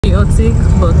chaotic,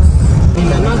 but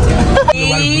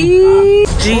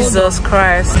Jesus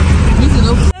Christ.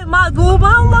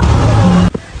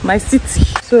 My city.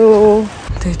 So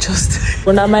they just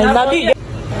when I might not be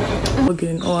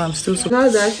again. Oh, I'm still so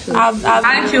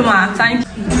thank you, ma. Thank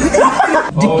you.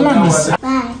 The plan is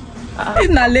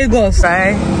in Lagos,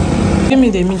 right? Give me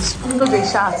the meat. No, they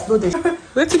shout. No, they.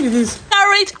 Wait till this.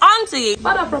 Rich auntie.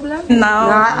 What a problem?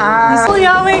 No. So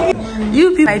you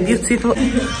people, my beautiful.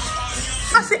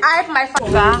 I see. I have my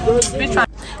father.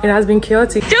 It has been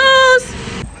chaotic. Juice.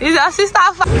 Is your sister?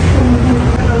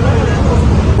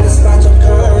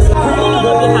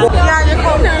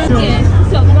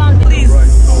 Please.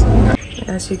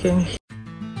 As you can.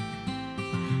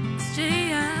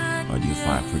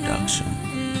 Audiophile production.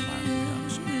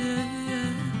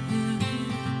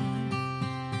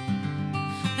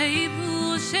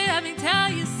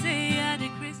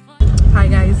 Hi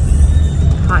guys.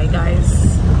 Hi guys.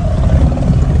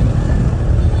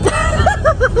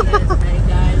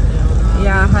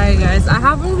 Yeah, hi guys. I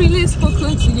haven't really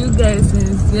spoken to you guys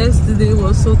since yesterday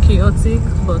was so chaotic,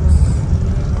 but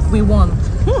we won.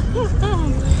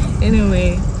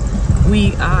 Anyway,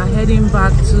 we are heading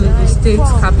back to the state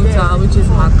capital, which is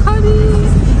Makurdi,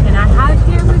 and I have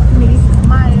here with me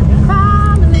my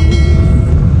family.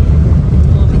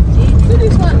 See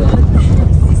this one,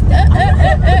 sister.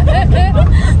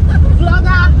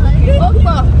 Vlogger.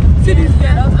 See this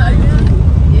girl.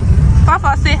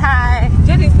 Papa, say hi.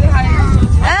 Jaden, say hi.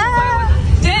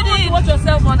 Jaden, watch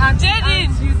yourself on. And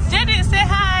Jaden, say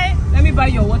hi. Let me buy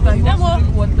your water. You want to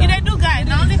drink water? You don't do guys.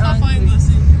 Now only for you go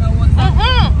see.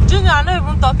 Junior, I'm not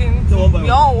even talking. Your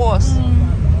own was.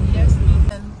 Yes,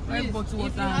 ma'am. If you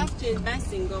have change, buy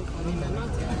single for me.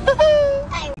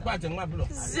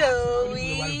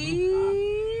 Zoe.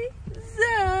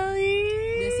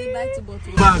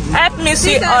 Help me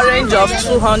see orange of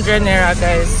 200 naira,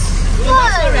 guys.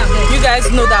 You guys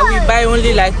know that we buy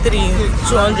only like 200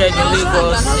 in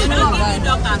Lagos.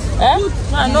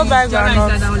 No buy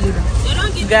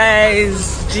groundnut.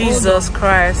 Guys, Jesus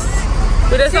Christ.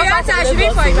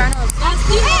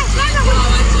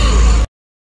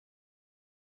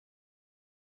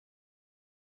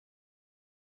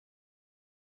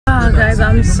 Guys,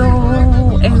 I'm so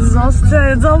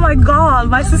exhausted. Oh my god,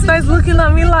 my sister is looking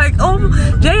at me like, oh,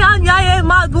 Jayan, yeah,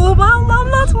 mad. I'm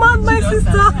not mad, my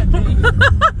sister.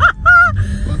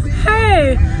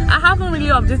 Hey, I haven't really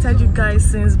updated you guys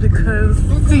since, because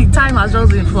see, time has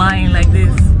just been flying like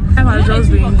this. Time has just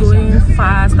been going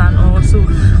fast, and also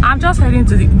I'm just heading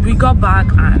to we got back,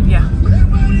 and yeah,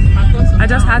 I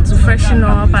just had to freshen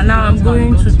up, and now I'm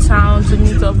going to town to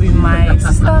meet up with my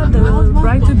sister, the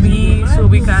bride-to-be, so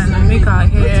we can make our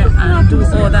hair and do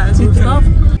all that good stuff.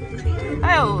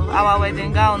 Oh, our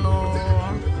wedding gown, no.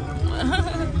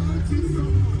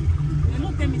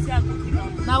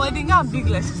 Now wedding gown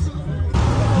bigless.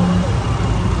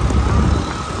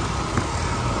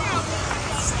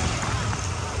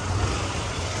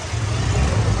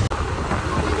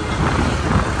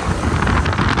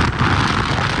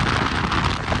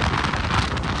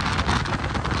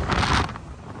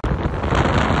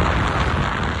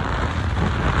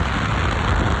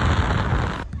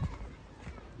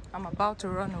 About to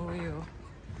run away.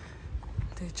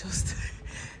 They just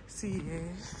see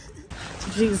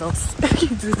Jesus.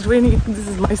 It is raining. This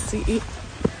is my city.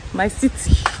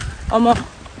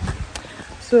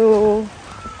 So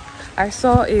I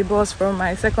saw a bus from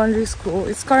my secondary school.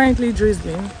 It's currently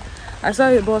drizzling. I saw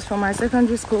a bus from my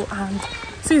secondary school, and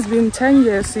see, it's been 10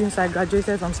 years since I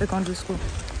graduated from secondary school.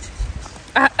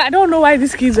 I don't know why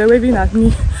these kids are waving at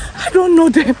me. I don't know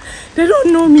them. They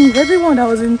don't know me. Everyone that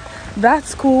was in that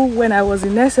school when I was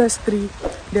in SS3,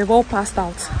 they've all passed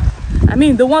out. I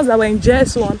mean, the ones that were in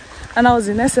JS1 and I was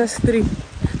in SS3,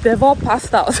 they've all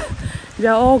passed out.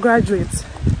 They're all graduates.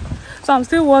 So I'm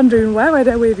still wondering, why were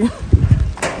they waiting?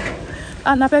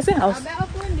 And na person house.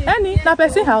 Any na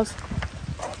person house.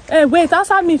 Hey, wait,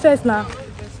 answer me first now.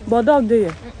 But dog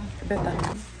there. Better.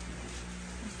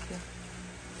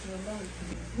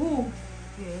 Who?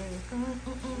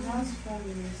 Last 4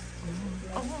 minutes.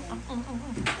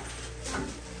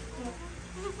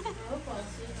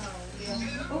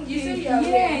 You say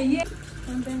yeah.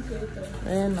 Content creator.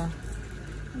 Yeah.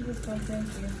 This content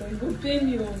creator. You go pay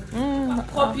me.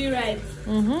 Copyright.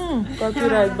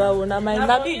 Copyright, but when I'm in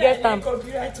Nabi get them.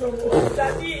 Copyright.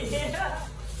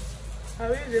 I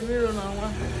read the mirror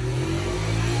now.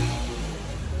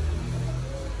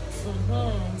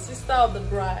 Sister of the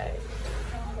bride.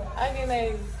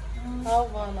 Agnes, how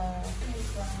far now?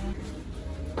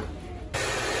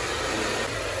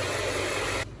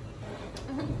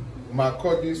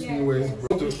 Makurdi's newest.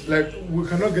 Like, we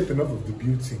cannot get enough of the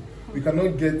beauty. We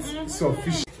cannot get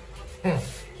sufficient.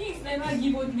 Kings never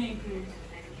give out name.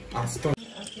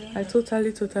 I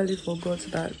totally forgot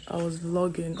that I was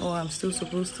vlogging, or I'm still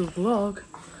supposed to vlog.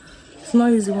 It's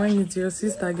not easy when it's your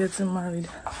sister getting married.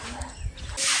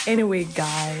 Anyway,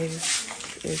 guys,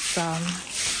 it's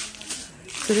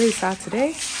today is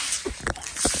Saturday.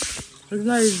 It's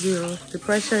not easy. The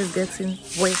pressure is getting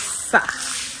worse.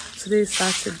 Today is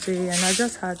Saturday, and I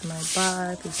just had my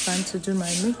bath. It's time to do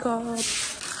my makeup.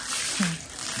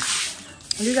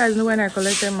 You guys know when I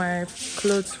collected my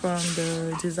clothes from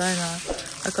the designer,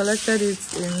 I collected it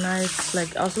in night.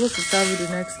 Like, I was supposed to travel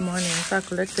the next morning, so I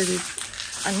collected it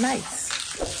at night.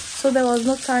 So there was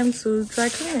no time to dry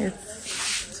clean it.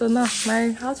 So now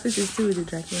my outfit is still with the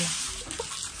dry cleaner.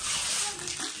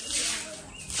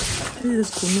 This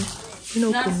is Kumi. You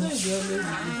know Kumi.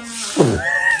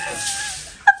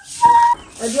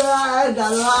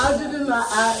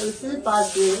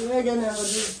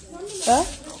 Huh?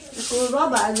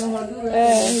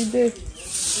 He did.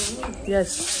 Yes.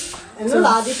 So,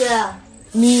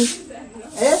 me.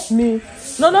 Me.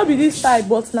 No, not be this type,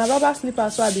 but na rubber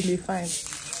slippers, so I be fine.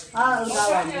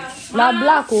 Na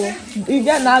black, oh. You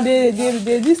get now they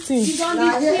this thing.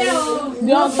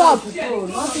 They on top.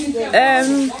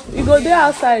 You go there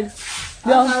outside.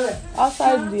 They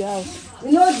outside the house.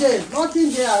 You know there,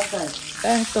 nothing there outside.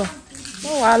 So no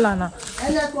wahala na.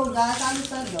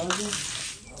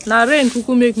 Na rain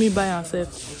kuku make me buy herself.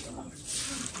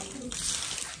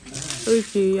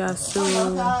 Okay, yeah, so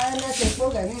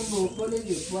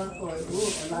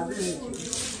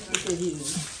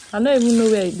I don't even know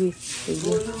where it is.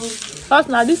 Because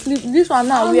now this one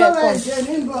now where I come.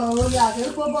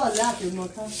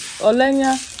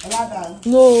 Olenya?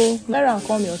 No, let her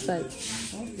come your side.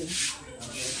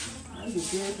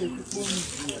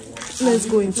 Let's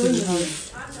go into the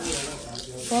house.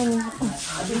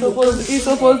 It's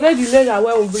supposed that the later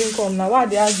where we bring come now. Why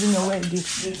they asking where it is?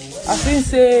 I think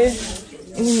say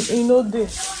in no day.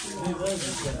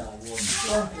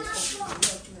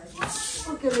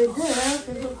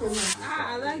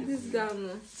 I like this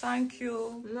gown. Thank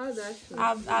you. Not that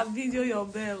I've video your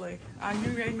belly and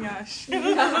you wearing yash. I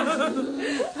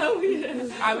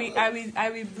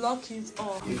will block it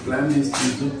off. You climbed this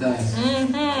 2 times.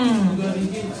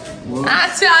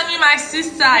 Tell me, my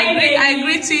sister, I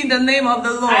greet you in the name of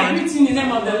the Lord. I greet you in the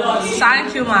name of the Lord.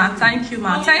 Thank you, ma. Thank you,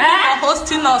 ma. Thank you for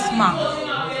hosting us, ma.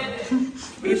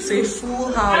 It's a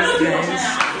full house,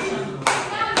 guys.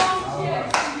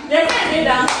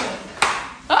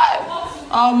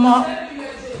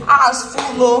 House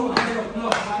full.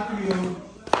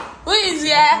 Who is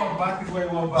here?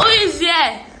 Who is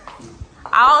here?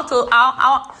 I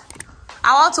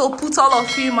want to put all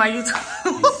of you in my YouTube.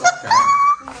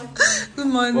 Good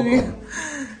morning.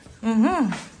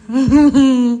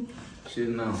 Chill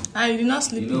now. I did not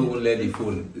sleep. You know, won't let the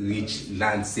phone reach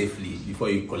land safely before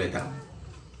you collect it.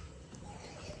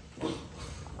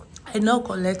 I don't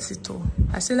collect it all.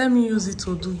 I say let me use it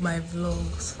to do my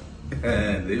vlogs.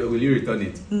 Will you return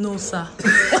it? No, sir.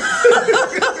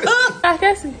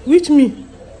 Akesi, which me?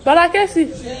 But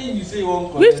Akesi,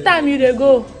 which time you they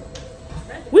go?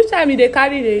 Which time you they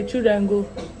carry the children go?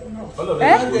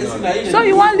 So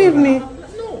you won't leave me?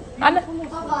 No. I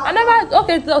never.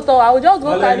 Okay, so I will just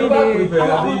go carry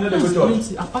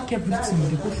the. I pack everything.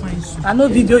 They go find soup. I no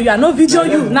video you. I no video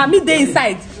you. Now me dey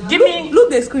inside. Give me. Look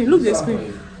the screen. Look the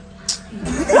screen.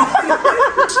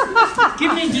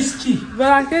 Give me this key.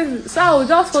 But okay, so I will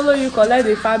just follow you collect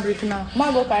the fabric now.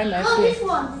 Ma go carry my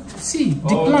phone. See, the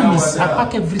plan is I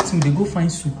pack everything. They go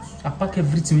find soup. I pack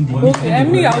everything they need. Okay,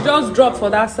 and me I'll just drop for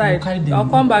that side. I'll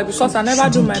come back because I never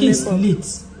do my makeup. Late.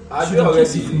 Should in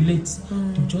case if you late,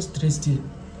 you just dress there.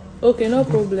 Okay, no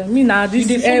problem. Me now this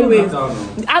is airways.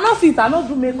 I no fit. I no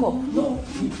do makeup. No,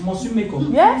 must you make up?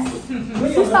 Yes.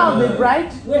 Sister of the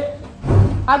bride.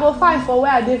 I go find for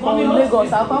where I did from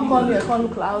Lagos. I'll come here, come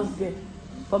look house there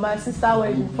for my sister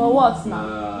wedding. For what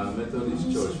now?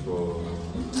 Methodist church for.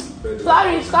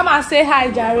 Flourish, come and say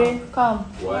hi, Jare. Come.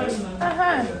 Why?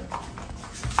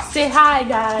 Say hi,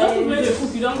 guys. Don't play the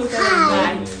cook. You don't go tell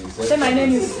them. Say my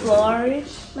name is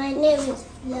Flourish. My name is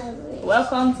Flourish.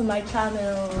 Welcome to my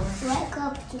channel.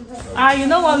 Welcome to my You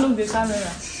know what? Look the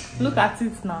camera. Look at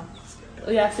it now.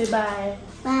 Oh yeah, say bye.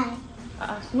 Bye.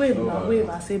 Wave now, wave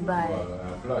and say bye.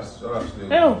 Flash.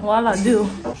 Oh, voila, do.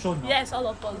 Sure. Yes, all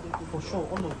of us they go. For sure,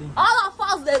 all of them. All of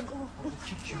us they go.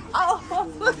 All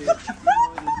of us.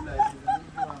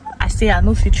 I say I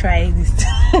know if you try this.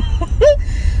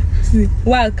 See,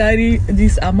 why I carry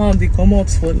this amount they come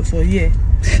out for here.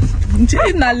 In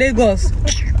Lagos.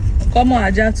 Come on,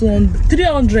 Aja 200,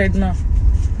 300 now.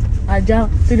 Aja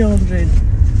 300.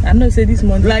 I know say this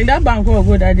month. Like that bank will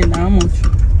go that day now, how much?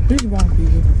 Which bank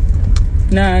is it?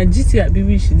 Nah, GT at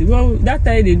BB. Well, that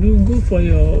time they do go for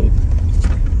your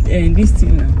this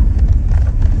thing now.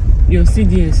 Your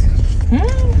CDS.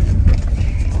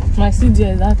 My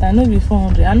CDS that I know be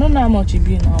 400. I don't know how much it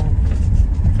be now.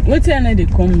 What time are they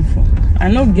coming for? I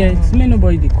not get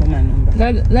nobody they call my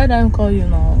number. Let them call you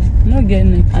now. No get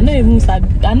nothing. I know even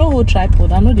I know who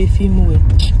tripod. I know they film well.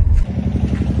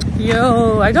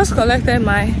 Yo, I just collected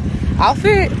my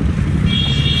outfit.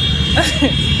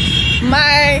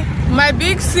 my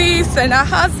big sis and her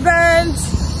husband.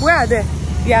 Where are they?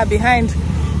 They are behind.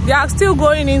 They are still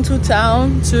going into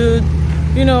town to,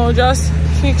 you know, just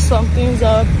fix some things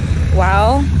up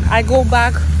while I go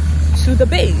back to the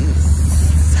base.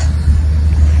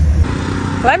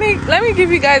 Let me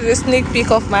give you guys a sneak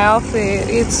peek of my outfit.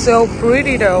 It's so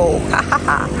pretty though.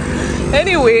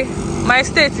 Anyway, my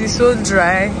state is so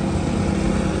dry,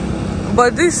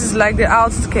 but this is like the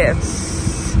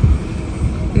outskirts.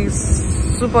 It's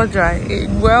super dry.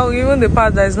 Well, even the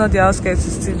part that is not the outskirts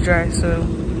is still dry.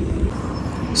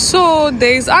 So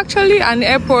there is actually an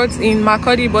airport in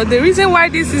Makurdi, but the reason why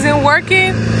this isn't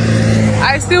working,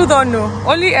 I still don't know.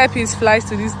 Only Air Peace flies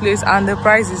to this place and the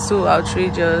price is so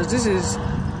outrageous. This is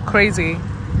crazy.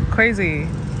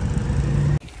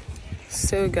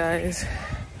 So guys,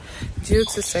 due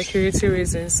to security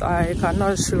reasons, I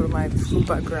cannot show my full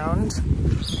background.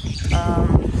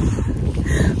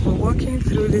 We're walking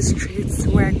through the streets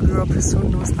where I grew up. Is so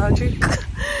nostalgic.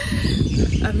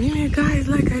 I mean, guys,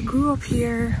 like I grew up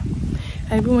here.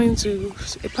 I even went to,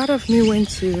 a part of me went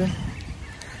to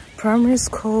primary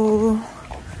school.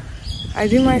 I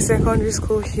did my secondary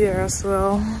school here as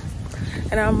well.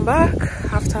 And I'm back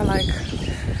after like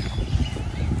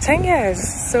 10 years.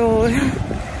 So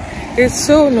it's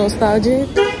so nostalgic.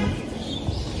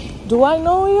 Do I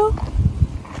know you?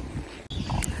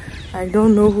 I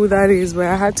don't know who that is, but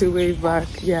I had to wave back.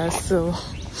 Yeah, so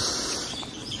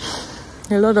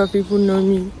a lot of people know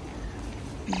me,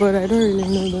 but I don't really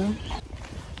know them.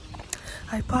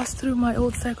 I passed through my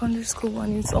old secondary school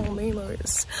and it's all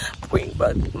memories. Bring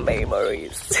back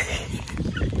memories.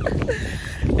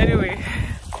 Anyway,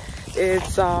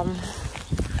 it's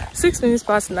 6 minutes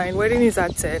past 9. Wedding is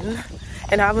at 10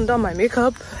 and I haven't done my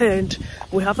makeup and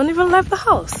we haven't even left the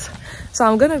house. So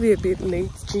I'm gonna be a bit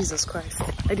late. Jesus Christ.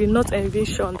 I did not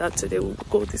envision that today we would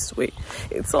go this way.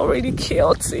 It's already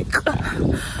chaotic.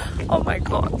 Oh my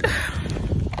god.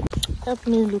 Help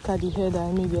me look at the hair that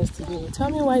I made yesterday. Tell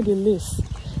me why the lace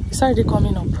is already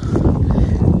coming up.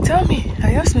 Tell me,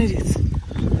 I just made it.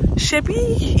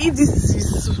 Shebi, if this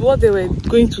is what they were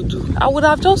going to do, I would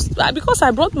have just, because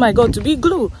I brought my God to be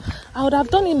glue, I would have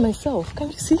done it myself.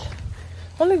 Can you see?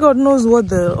 Only God knows what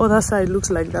the other side looks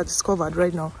like that is covered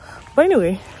right now. But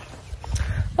anyway,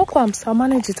 no qualms, I'll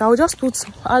manage it. I'll just put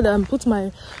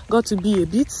my God to be a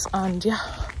bit, and yeah,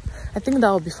 I think that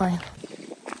will be fine.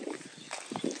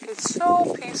 It's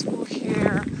so peaceful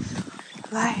here,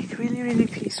 like really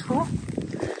peaceful.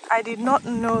 I did not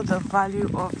know the value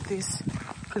of this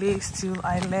place till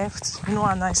I left, you know,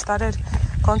 and I started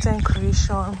content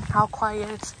creation, how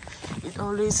quiet it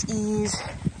always is.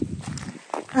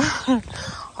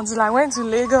 Until I went to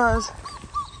Lagos.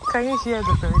 Can you hear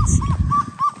the birds?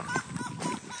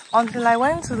 Until I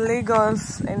went to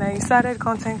Lagos and I started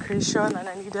content creation and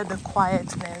I needed the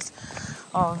quietness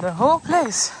of the whole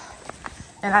place.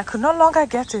 And I could no longer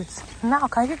get it. Now,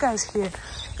 can you guys hear?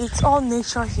 It's all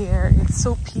nature here. It's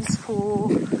so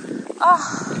peaceful.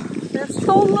 Ah, it's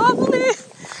so lovely.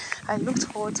 I looked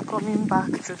forward to coming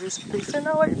back to this place and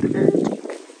now I did.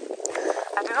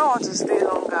 I do not want to stay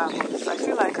longer, but I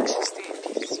feel like I should stay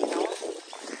in peace, you know,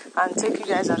 and take you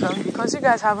guys along because you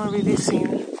guys haven't really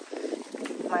seen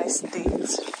my state.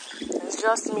 It's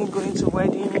just me going to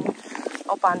wedding,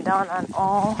 up and down and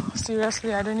all.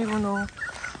 Seriously, I don't even know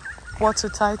what to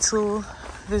title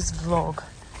this vlog.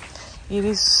 It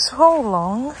is so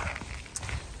long.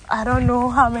 I don't know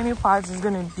how many parts it's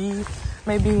gonna be.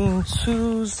 Maybe in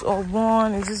 2s or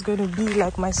 1. Is this going to be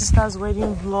like my sister's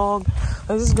wedding vlog,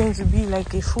 or is this going to be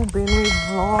like a full Benue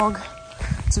vlog?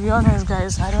 To be honest,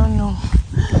 guys, I don't know,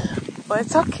 but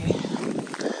it's okay.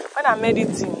 When I'm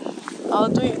editing, I'll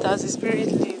do it as the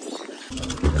spirit leads.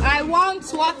 I want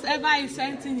whatever is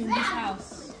scenting in this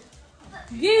house.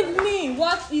 Give me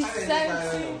what is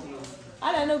scenting.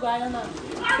 I don't know, guy.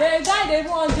 The guy they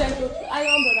want to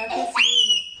iron brother.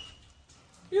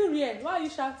 You real? Why are you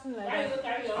shouting like that?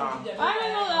 I don't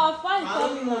know. I'll find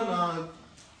something. No.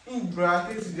 In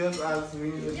brackets, just ask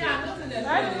me. Yeah,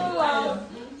 I don't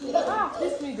know.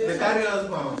 Kiss me this. The carry us,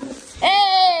 mom.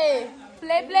 Hey!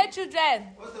 Play, children.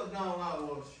 What of now?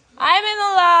 Wash. I'm in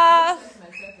love.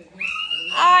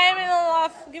 I'm in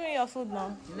love. Give me your food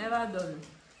now. Never done.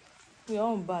 Your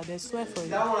own bad. I swear for you.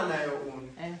 That one I own.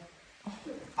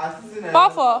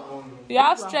 Papa, you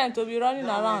have strength to be running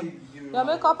around. Your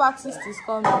makeup artist is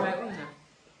coming.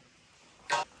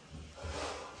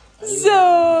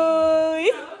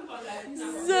 Zoe.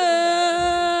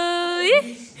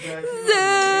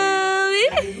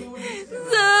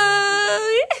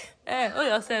 Oh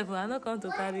yourself, I'm not going to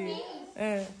carry you.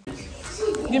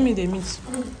 Give me the meat.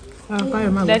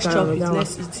 Let's chop it,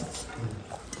 let's eat it.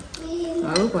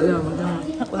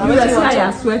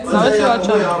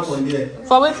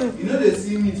 For waiting. You know they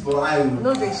see meat for eye.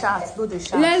 No, they shout.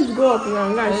 Let's go up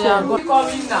now.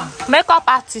 Coming now. Makeup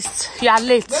artist, you are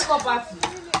late. Makeup artist.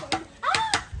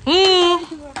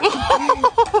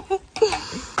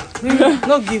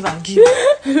 No give and give.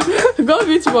 Go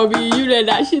beat for me. You read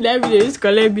that shit every day. Just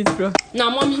collect beat bro. Now,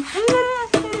 mommy.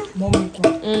 Mommy.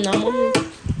 Now, mommy.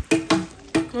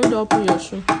 Hold up your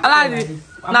shoe. I like it.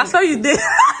 Now, so you did.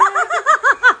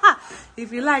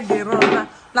 If you like the run,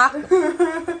 now.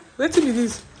 Wait till me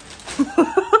this. What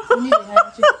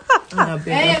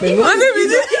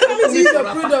is your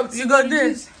product? You got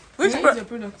this. Which product?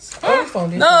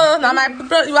 No, now my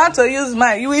product. You want to use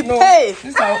mine? You will pay.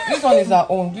 This one is our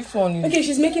own. This one is. Okay,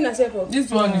 she's making herself up.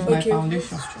 This one is my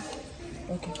foundation.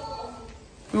 Okay.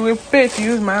 You will pay to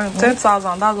use mine.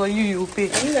 10,000. That's what you will pay.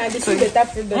 This is better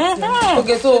product.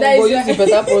 Okay, so we'll use the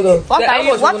better product.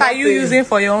 What are you using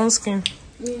for your own skin?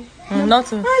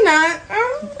 Nothing. Why not?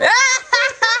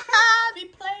 They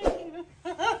play.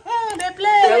 They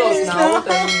play. Tell us now what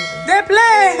are you using? They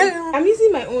play. I'm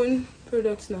using my own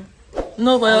products now.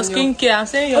 No, for your skincare. I'm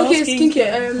saying your own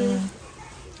skincare.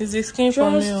 It's the skin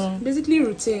for me. Basically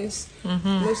routines.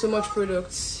 Not so much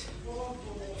products.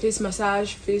 Face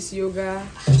massage, face yoga.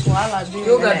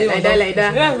 Yoga, like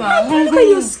that. Yes, ma'am. Look at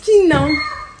your skin now.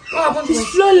 It's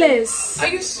flawless. Are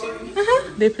you serious?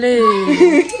 They play.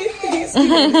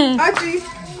 Actually.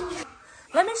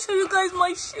 Let me show you guys my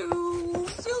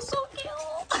shoes. You're so cute.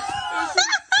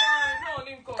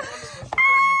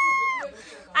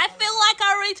 I feel like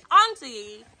a rich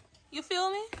auntie. You feel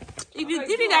me? If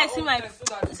you guys see my...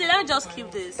 See, let me just keep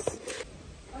this.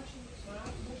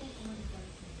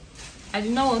 I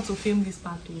did not want to film this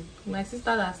part too. My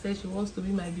sister that said she wants to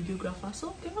be my videographer. So,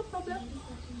 okay, no problem.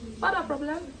 Not a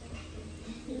problem.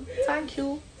 Thank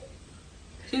you.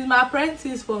 She's my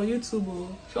apprentice for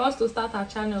YouTube. She wants to start her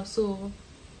channel. So,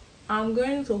 I'm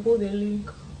going to hold a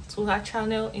link to her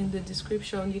channel in the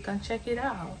description. You can check it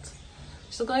out.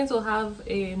 She's going to have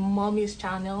a mommy's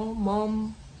channel.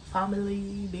 Mom,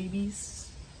 family, babies.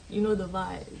 You know the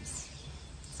vibes.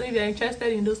 So, if you're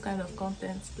interested in those kind of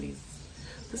contents, please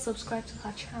subscribe to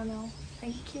her channel.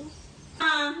 Thank you.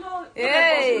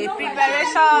 Hey,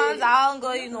 preparations are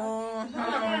ongoing on.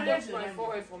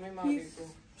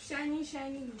 Shiny. You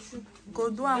should Go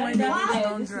do and when the leaves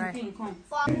don't dry.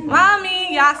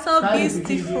 Mommy, you are so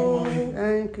beautiful.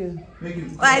 Thank you.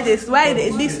 Why this?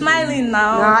 They smiling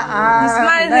now? They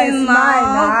smiling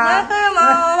now.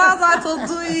 That's how to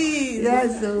do it.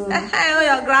 Yes, oh,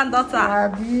 your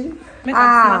granddaughter. Make her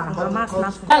snap. Mama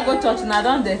snap. I go church now,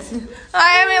 don't dirty.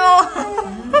 I video.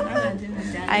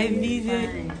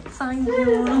 Thank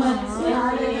you.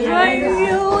 Thank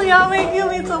you. You're making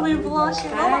me to be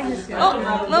blushing.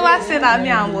 Oh, no one said that me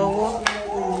and Wowo.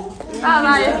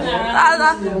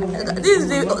 This is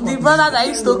the brother that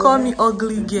used to call me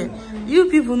ugly girl. You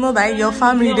people know that in your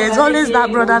family there's always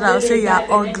that brother that will say you are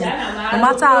ugly. No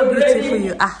matter how beautiful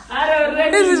you are.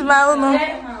 This is my own.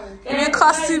 You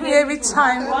costing me every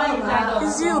time.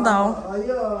 It's you now.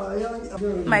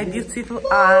 My beautiful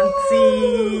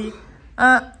auntie.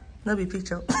 No be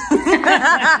picture.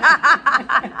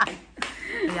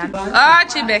 Oh,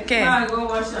 Chibeke. I'm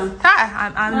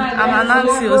an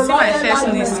auntie. You see my first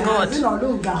name is God.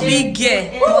 Big girl.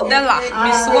 Modella.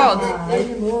 Miss World.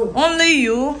 Only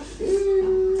you.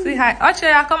 Say hi.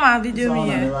 Oche, come and video me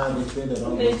here.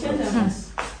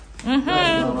 Come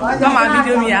and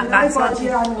video me here.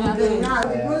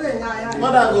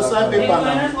 Mother go sign paper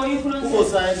now. Who go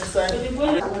sign?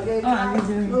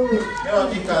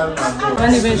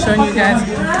 I'm even showing you guys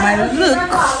my look.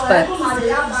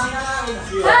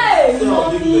 Hey! Is a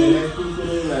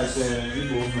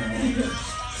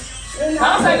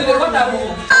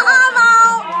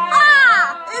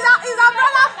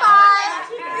brother fine?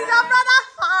 Is a brother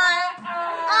fine?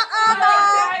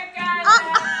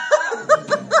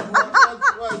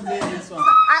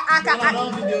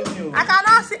 I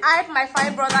cannot see hype my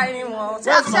fine brother anymore.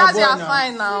 Just you are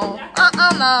fine now.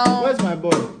 Where's my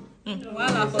boy?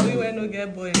 Well, for me, we no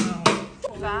get boy now.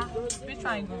 Sir, which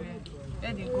one go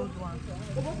where the good one?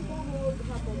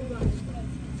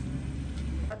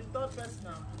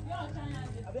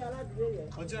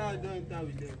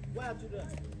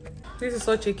 This is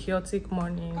such a chaotic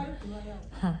morning.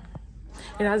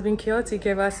 It has been chaotic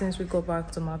ever since we got back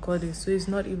to Makurdi, so it's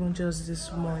not even just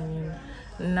this morning.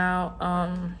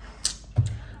 Now,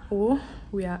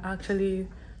 we are actually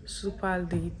super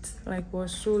late. Like, we're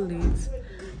so late,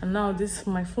 and now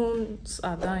my phones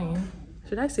are dying.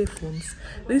 Should I say phones?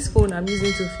 This phone I'm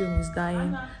using to film is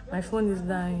dying. My phone is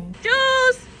dying.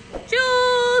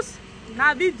 Choose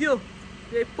na video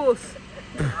they post.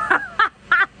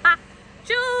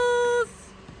 Choose.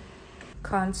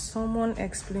 Can someone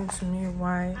explain to me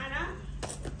why?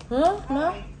 Huh?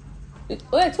 Ma?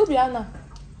 Wait, who be Anna?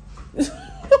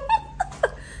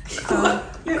 Can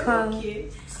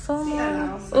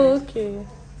someone? Okay.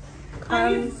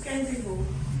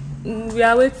 We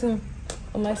are waiting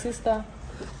on my sister.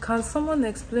 Can someone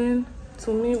explain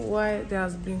to me why there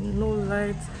has been no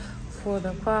light for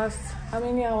the past how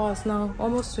many hours now?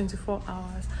 Almost 24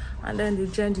 hours. And then the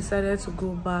gen decided to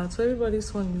go back, so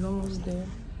everybody's phone is almost dead.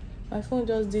 My phone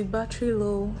just did battery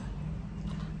low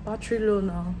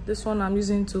now. This one I'm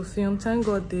using to film. Thank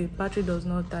God the battery does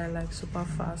not die like super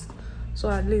fast, so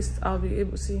at least I'll be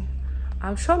able to see.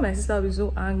 I'm sure my sister will be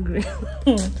so angry.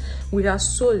 We are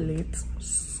so late,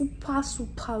 super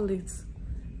late,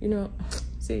 you know.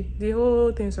 See, the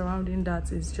whole thing surrounding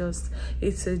that is just,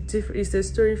 it's a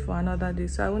story for another day,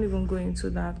 so I won't even go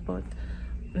into that. But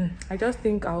I just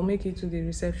think I'll make it to the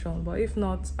reception, but if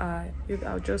not,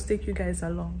 I'll just take you guys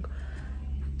along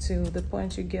to the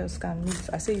point you girls can meet.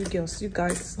 I say you girls, you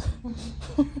guys.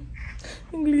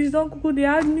 English don't go, they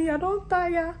add me, I don't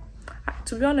tire.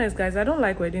 To be honest, guys, I don't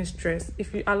like wedding stress.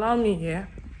 If you allow me here,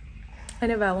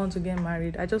 whenever I want to get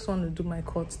married, I just want to do my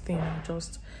court thing and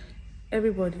just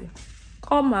everybody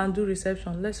come and do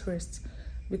reception. Let's rest,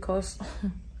 because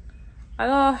I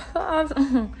don't have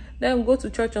then go to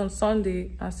church on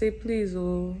Sunday and say, please,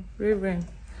 oh Reverend,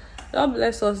 God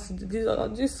bless us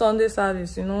this Sunday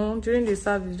service, you know. During the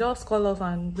service, just call us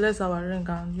and bless our ring,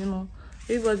 and you know,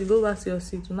 everybody go back to your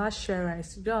seat. Do not share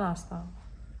rice. Do you understand?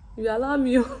 If you allow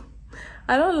me,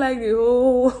 I don't like the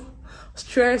whole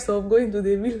stress of going to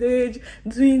the village,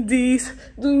 doing this,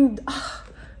 doing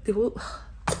the whole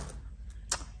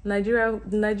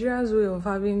Nigeria's way of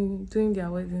doing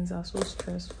their weddings are so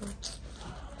stressful.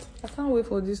 I can't wait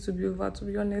for this to be over, to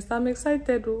be honest. I'm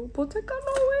excited though, but I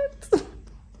cannot wait.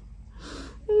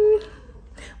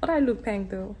 But I look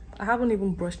pink though. I haven't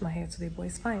even brushed my hair today, but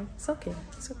it's fine. It's okay.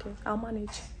 It's okay. I'll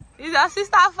manage. Is your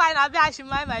sister fine? I should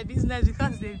mind my business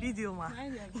because it's a video, man.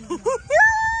 Yeah, see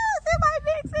my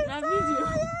big sister. My video.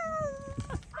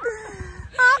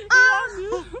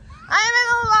 I'm in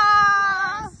love.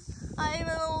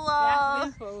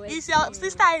 Is your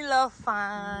sister-in-law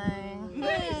fine?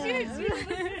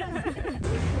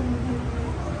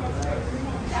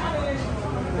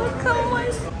 Look how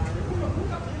much.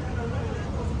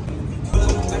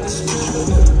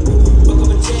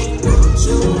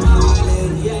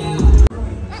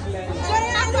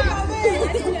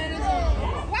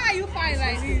 Why are you fine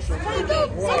like this?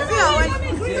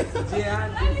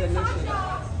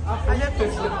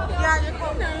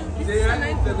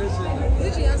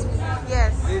 Yes.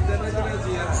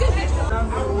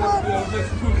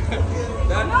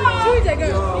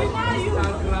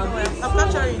 I'm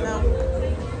not sure now.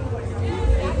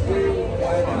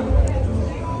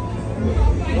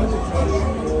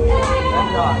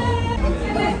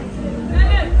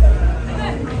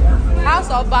 House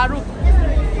of Baruch,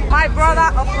 my brother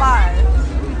of life,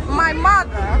 my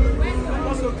mother.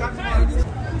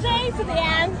 Straight to the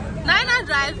end. Nina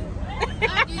drive.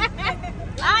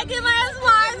 I give my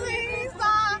spicy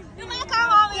song. You may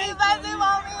come on me, baby,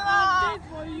 mommy.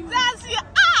 That's you.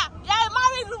 Yeah,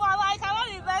 married woman. I cannot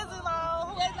be busy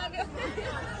now.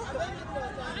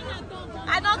 I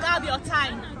don't have your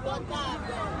time.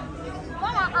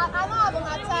 Mama, I don't have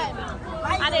my time.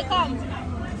 And they come.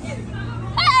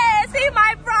 Hey, see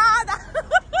my brother.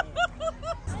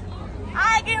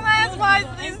 I give my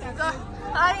spicy song.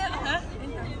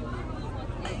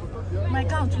 My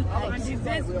gown too tight. Maybe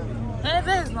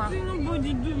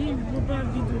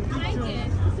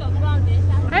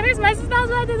it's my sister's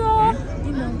wedding though.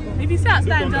 If you see us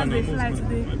time, just they fly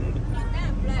today.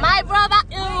 My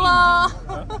brother-in-law.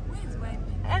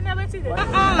 And everything.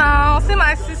 Now see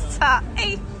my sister.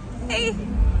 Hey.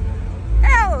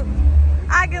 Hell.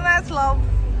 Agnes love.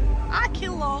 Aki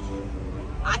love.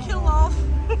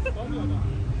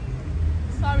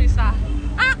 Sorry, sir.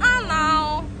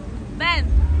 Now. Ben,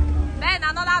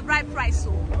 another bride price,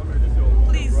 so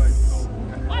please.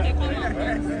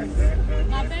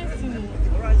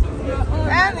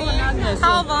 Annie,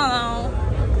 how about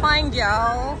fine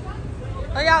girl?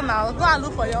 Oh yeah, now go and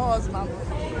look for your husband.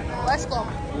 Let's go.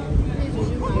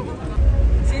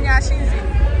 Senior Shinzi.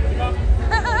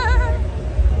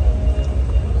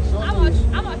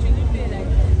 How much will you pay like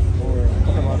that?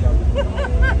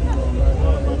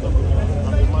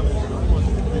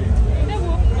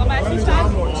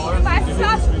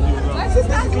 My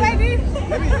sister's ready.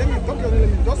 Let me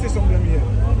just say something. Let me hear.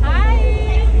 Hi.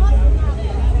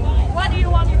 What do you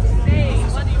want me to say?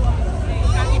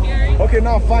 Can you hear it? Okay,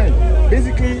 now fine.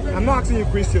 Basically, I'm not asking you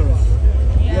questions.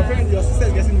 Yeah. Your sister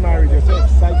is getting married. You're so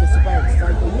excited, super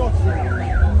excited.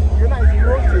 You're not even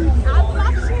okay. I'm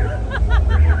laughing.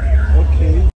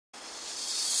 Okay.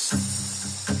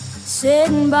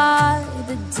 Sitting by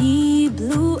the deep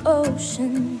blue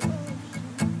ocean,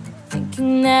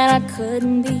 thinking that I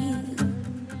couldn't be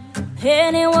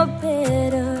anywhere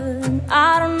better. And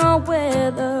I don't know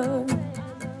whether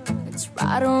it's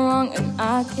right or wrong, and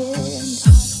I can't.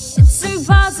 It's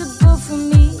impossible for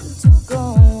me to go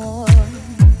on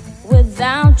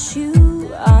without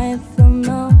you. I feel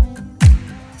numb.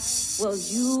 Well,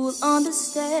 you'll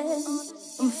understand.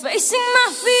 I'm facing my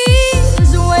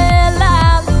fears. Well,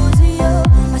 I lose you.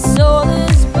 I saw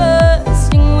this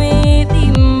bursting with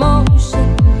emotion,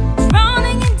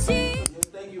 drowning in tears.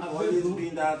 Thank you for always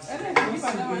being that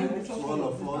to all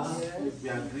of us. We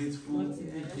are grateful.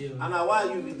 Anna, why are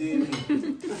you videoing me?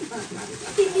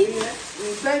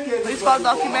 Thank you. It's for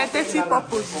documentary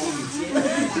purpose.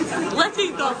 Let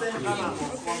it go.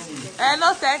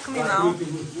 No, thank me now.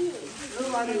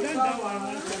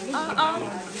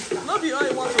 No be all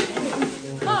you want to do.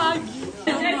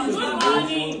 Good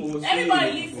morning.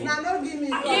 Everybody listen. Now don't give me.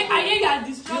 I hear you are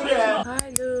distracted. I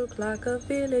look like a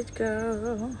village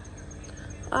girl.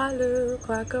 I look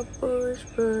like a bush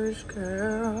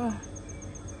girl.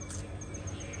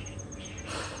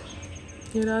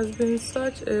 It has been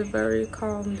such a very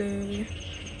calm day.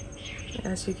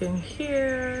 As you can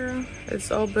hear,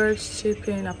 it's all birds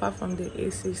chirping apart from the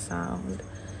AC sound.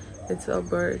 It's all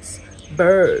birds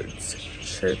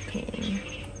chirping.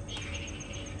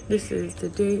 This is the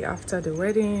day after the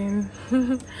wedding.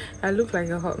 I look like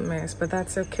a hot mess, but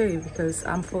that's okay because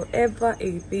I'm forever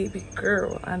a baby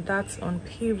girl, and that's on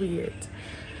period.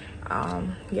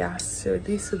 Yeah, so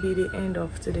this will be the end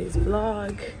of today's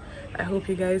vlog. I hope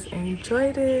you guys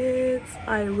enjoyed it.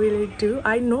 I really do.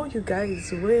 I know you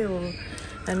guys will.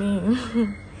 I mean,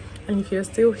 and if you're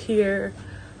still here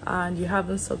and you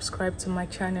haven't subscribed to my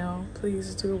channel,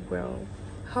 please do well.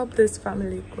 Help this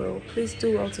family grow. Please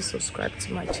do well to subscribe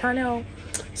to my channel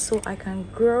so I can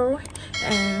grow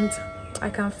and I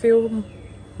can feel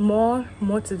more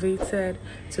motivated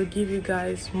to give you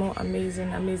guys more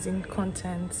amazing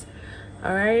content.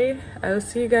 All right, I will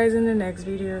see you guys in the next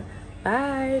video.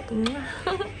 Bye.